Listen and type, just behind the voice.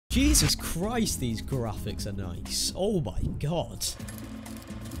Jesus Christ, these graphics are nice. Oh my god. So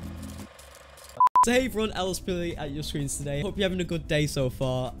hey everyone, Elspilly at your screens today. Hope you're having a good day so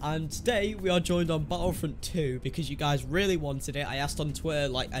far. And today we are joined on Battlefront 2 because you guys really wanted it. I asked on Twitter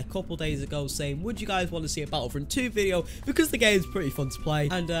like a couple days ago saying, would you guys want to see a Battlefront 2 video? Because the game's pretty fun to play.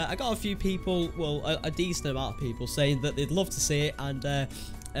 And I got a few people, well, a decent amount of people saying that they'd love to see it. And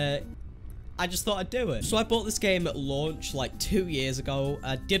I just thought I'd do it. So I bought this game at launch like 2 years ago.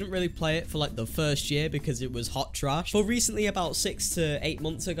 I didn't really play it for like the first year because it was hot trash. But recently, about 6 to 8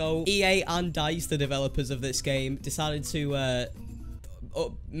 months ago, EA and DICE, the developers of this game, decided to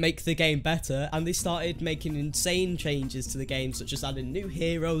make the game better, and they started making insane changes to the game, such as adding new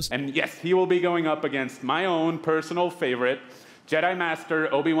heroes. And yes, he will be going up against my own personal favorite, Jedi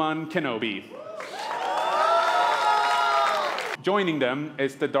Master Obi-Wan Kenobi. Joining them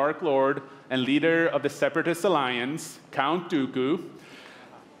is the Dark Lord and leader of the Separatist Alliance, Count Dooku,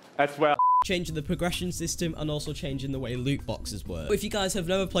 as well. Changing the progression system and also changing the way loot boxes work. If you guys have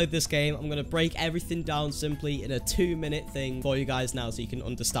never played this game, I'm going to break everything down simply in a 2-minute thing for you guys now so you can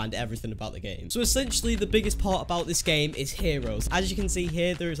understand everything about the game. So essentially the biggest part about this game is heroes. As you can see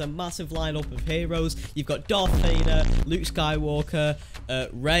here, there is a massive lineup of heroes. You've got Darth Vader, Luke Skywalker,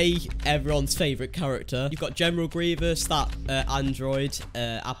 Rey, everyone's favorite character. You've got General Grievous, that android,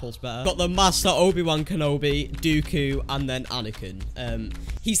 Apple's better. Got the Master Obi-Wan Kenobi, Dooku, and then Anakin.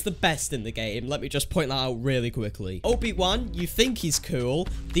 He's the best in the game. Let me just point that out really quickly. Obi-Wan, you think he's cool.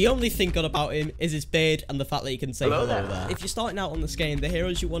 The only thing good about him is his beard and the fact that he can say hello there. If you're starting out on this game, the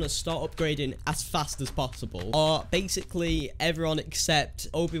heroes you want to start upgrading as fast as possible are basically everyone except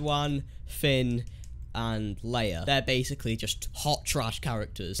Obi-Wan, Finn, and Leia. They're basically just hot trash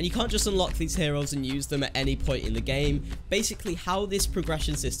characters. And you can't just unlock these heroes and use them at any point in the game. Basically, how this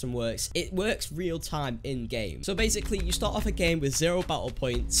progression system works, it works real time in game. So basically, you start off a game with 0 battle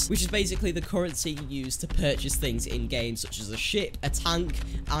points, which is basically the currency you use to purchase things in game, such as a ship, a tank,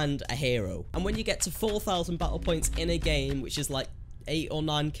 and a hero. And when you get to 4,000 battle points in a game, which is like 8 or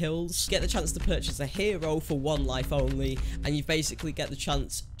 9 kills, get the chance to purchase a hero for 1 life only, and you basically get the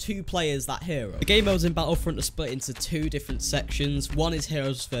chance to play as that hero. The game modes in Battlefront are split into 2 different sections. One is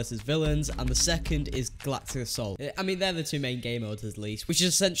heroes versus villains, and the second is Galactic Assault. I mean, they're the 2 main game modes at least, which is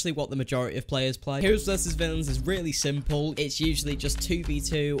essentially what the majority of players play. Heroes versus villains is really simple. It's usually just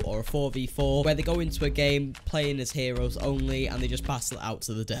 2v2 or a 4v4, where they go into a game playing as heroes only, and they just pass it out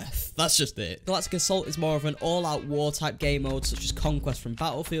to the death. That's just it. Galactic Assault is more of an all-out war type game mode, such as Conquest from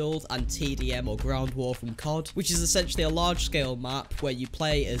Battlefield and TDM or Ground War from COD, which is essentially a large-scale map where you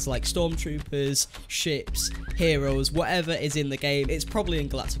play as like stormtroopers, ships, heroes, whatever is in the game. It's probably in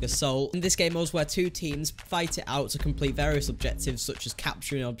Galactic Assault. In this game mode, where 2 teams fight it out to complete various objectives, such as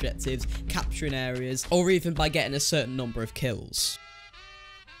capturing objectives, capturing areas, or even by getting a certain number of kills.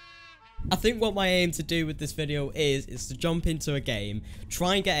 I think what my aim to do with this video is to jump into a game,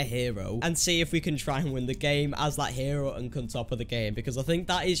 try and get a hero, and see if we can try and win the game as that hero and come top of the game, because I think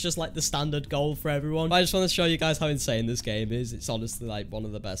that is just like the standard goal for everyone. But I just want to show you guys how insane this game is. It's honestly like one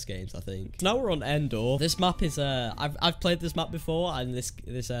of the best games, I think. Now we're on Endor. This map is I've played this map before, and this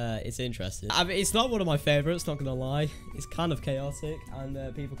it's interesting. I mean, it's not one of my favorites, not gonna lie. It's kind of chaotic,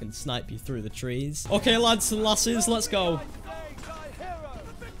 and people can snipe you through the trees. Okay, lads and lasses, let's go.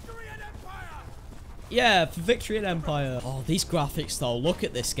 Yeah, for victory and empire. Oh, these graphics though. Look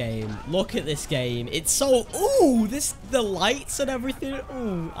at this game. Look at this game. It's so... Ooh, the lights and everything.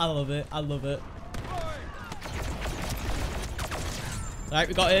 Ooh, I love it. I love it. Alright,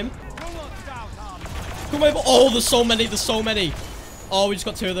 we got him. Come over. Oh, there's so many. There's so many. Oh, we just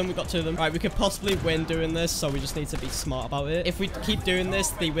got 2 of them. We got 2 of them. Right, we could possibly win doing this, so we just need to be smart about it. If we keep doing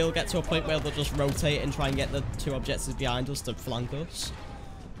this, they will get to a point where they'll just rotate and try and get the 2 objectives behind us to flank us.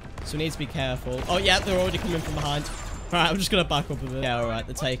 So we need to be careful. Oh, yeah, they're already coming from behind. All right, I'm just going to back up a bit. Yeah, all right,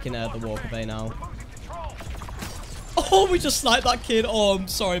 they're taking the Walker Bay now. Oh, we just sniped that kid. Oh, I'm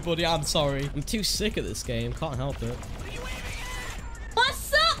sorry, buddy. I'm sorry. I'm too sick at this game. Can't help it.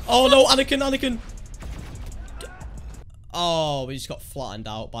 What's up? Oh, no, Anakin. Oh, we just got flattened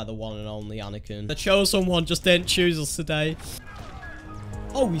out by the one and only Anakin. The chosen one just didn't choose us today.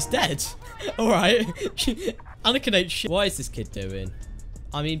 Oh, he's dead. All right. Anakin ain't shit. What is this kid doing?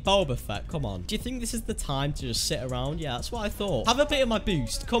 I mean, Boba Fett, come on. Do you think this is the time to just sit around? Yeah, that's what I thought. Have a bit of my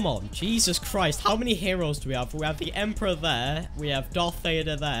boost. Come on. Jesus Christ. How many heroes do we have? We have the Emperor there. We have Darth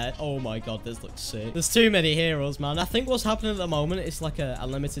Vader there. Oh my god, this looks sick. There's too many heroes, man. I think what's happening at the moment is like a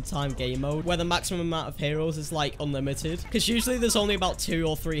limited time game mode where the maximum amount of heroes is like unlimited. Because usually there's only about 2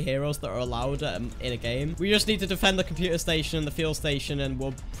 or 3 heroes that are allowed in a game. We just need to defend the computer station and the fuel station and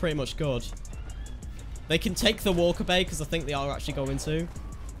we're pretty much good. They can take the Walker Bay because I think they are actually going to.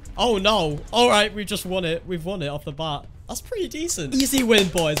 Oh, no. All right, we just won it. We've won it off the bat. That's pretty decent. Easy win,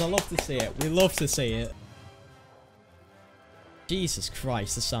 boys. I love to see it. We love to see it. Jesus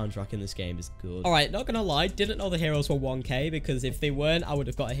Christ, the soundtrack in this game is good. All right, not gonna lie, didn't know the heroes were 1k, because if they weren't, I would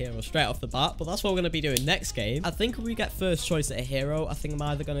have got a hero straight off the bat, but that's what we're gonna be doing next game. I think if we get first choice at a hero, I think I'm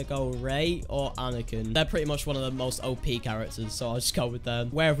either gonna go Rey or Anakin. They're pretty much one of the most OP characters, so I'll just go with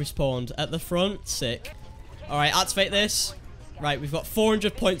them. Where have we spawned? At the front? Sick. All right, activate this. Right, we've got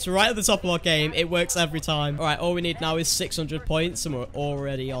 400 points right at the top of our game. It works every time. All right, all we need now is 600 points, and we're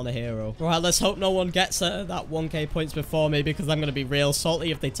already on a hero. All right, let's hope no one gets that 1k points before me, because I'm going to be real salty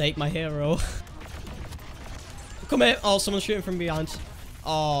if they take my hero. Come here. Oh, someone's shooting from behind.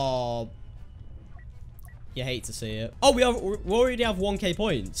 Oh. You hate to see it. Oh, we already have 1k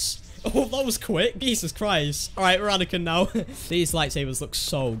points. Oh, that was quick. Jesus Christ. All right, we're Anakin now. These lightsabers look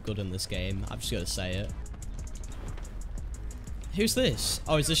so good in this game. I'm just going to say it. Who's this?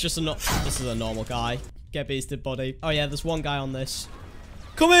 Oh, is this just this is a normal guy. Get beasted, buddy. Oh, yeah, there's one guy on this.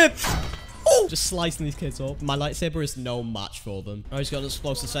 Come here! Oh! Just slicing these kids up. My lightsaber is no match for them. Oh, he's got an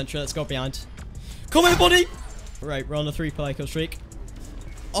explosive sentry. Let's go behind. Come here, buddy! Right, we're on a 3-player kill streak.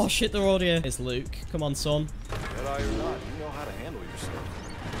 Oh, shit, they're already here. It's Luke. Come on, son. Jedi or not, you know how to handle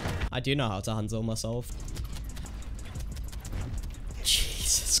yourself. I do know how to handle myself.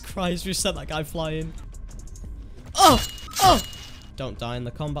 Jesus Christ, we sent that guy flying. Oh! Oh! Don't die in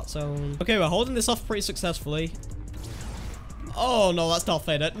the combat zone. Okay, we're holding this off pretty successfully. Oh, no, that's Darth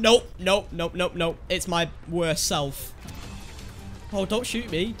Vader. Nope, nope, nope, nope, nope. It's my worst self. Oh, don't shoot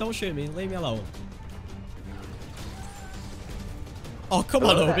me. Don't shoot me. Leave me alone. Oh, come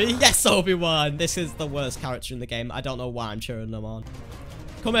on, Obi. Yes, Obi-Wan. This is the worst character in the game. I don't know why I'm cheering them on.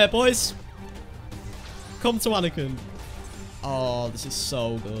 Come here, boys. Come to Anakin. Oh, this is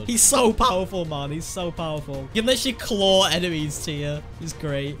so good. He's so powerful, man. He's so powerful. You can literally claw enemies to you. He's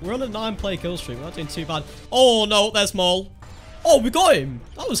great. We're on a 9-player kill streak. We're not doing too bad. Oh, no. There's Maul. Oh, we got him.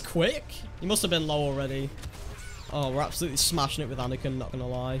 That was quick. He must have been low already. Oh, we're absolutely smashing it with Anakin, not gonna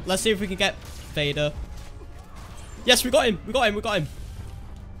lie. Let's see if we can get Vader. Yes, we got him. We got him. We got him.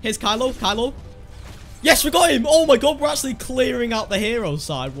 Here's Kylo. Kylo. Yes, we got him. Oh, my God. We're actually clearing out the hero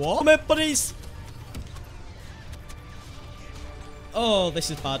side. What? Come here, buddies. Oh, this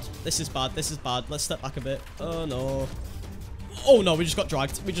is bad. This is bad. This is bad. Let's step back a bit. Oh, no. Oh, no. We just got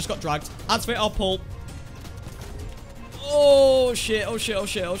dragged. We just got dragged. Activate our pull. Oh, shit. Oh, shit. Oh,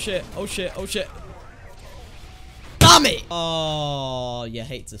 shit. Oh, shit. Oh, shit. Oh, shit. Damn it. Oh, you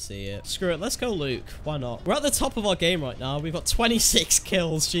hate to see it. Screw it. Let's go Luke. Why not? We're at the top of our game right now. We've got 26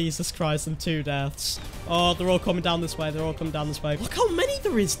 kills. Jesus Christ. And 2 deaths. Oh, they're all coming down this way. They're all coming down this way. Look how many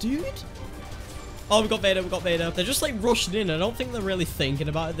there is, dude. Oh, we got Vader, we got Vader. They're just like rushing in. I don't think they're really thinking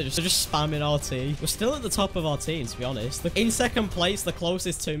about it. They're just spamming RT. We're still at the top of our team, to be honest. In second place, the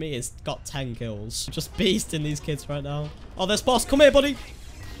closest to me has got 10 kills. Just beasting these kids right now. Oh, there's boss. Come here, buddy.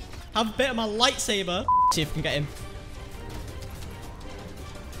 Have a bit of my lightsaber. See if we can get him.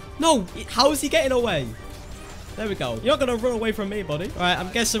 No, how is he getting away? There we go. You're not going to run away from me, buddy. All right,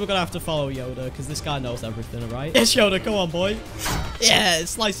 I'm guessing we're going to have to follow Yoda because this guy knows everything, all right? Yes, Yoda. Come on, boy. Yeah,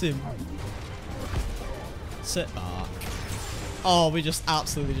 slice him. Sit back. Oh, we just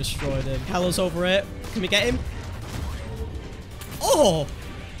absolutely destroyed him. Kylo's over it. Can we get him? Oh!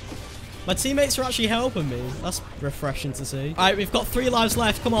 My teammates are actually helping me. That's refreshing to see. Alright, we've got 3 lives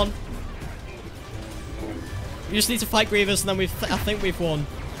left. Come on. We just need to fight Grievous and then I think we've won.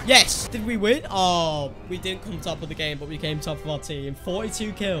 Yes! Did we win? Oh, we didn't come top of the game, but we came top of our team.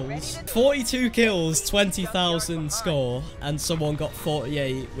 42 kills. 42 kills, 20,000 score. And someone got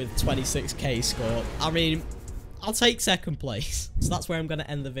 48 with 26k score. I mean, I'll take second place. So that's where I'm going to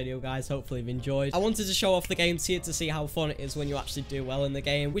end the video, guys. Hopefully you've enjoyed. I wanted to show off the game to you to see how fun it is when you actually do well in the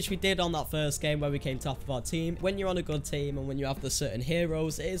game, which we did on that first game where we came top of our team. When you're on a good team and when you have the certain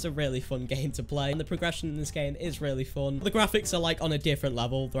heroes, it is a really fun game to play. And the progression in this game is really fun. The graphics are like on a different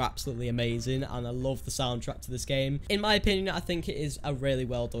level. They're absolutely amazing. And I love the soundtrack to this game. In my opinion, I think it is a really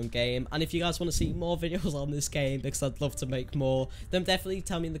well done game. And if you guys want to see more videos on this game, because I'd love to make more, then definitely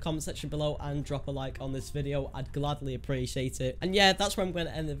tell me in the comment section below and drop a like on this video. I'd gladly appreciate it. And yeah, that's where I'm going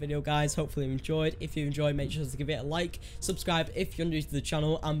to end the video, guys. Hopefully you enjoyed. If you enjoyed, make sure to give it a like, subscribe if you're new to the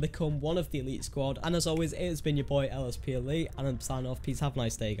channel, and become one of the elite squad. And as always, it has been your boy LSP Elite, and I'm signing off. Peace, have a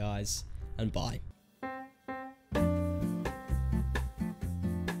nice day, guys, and bye.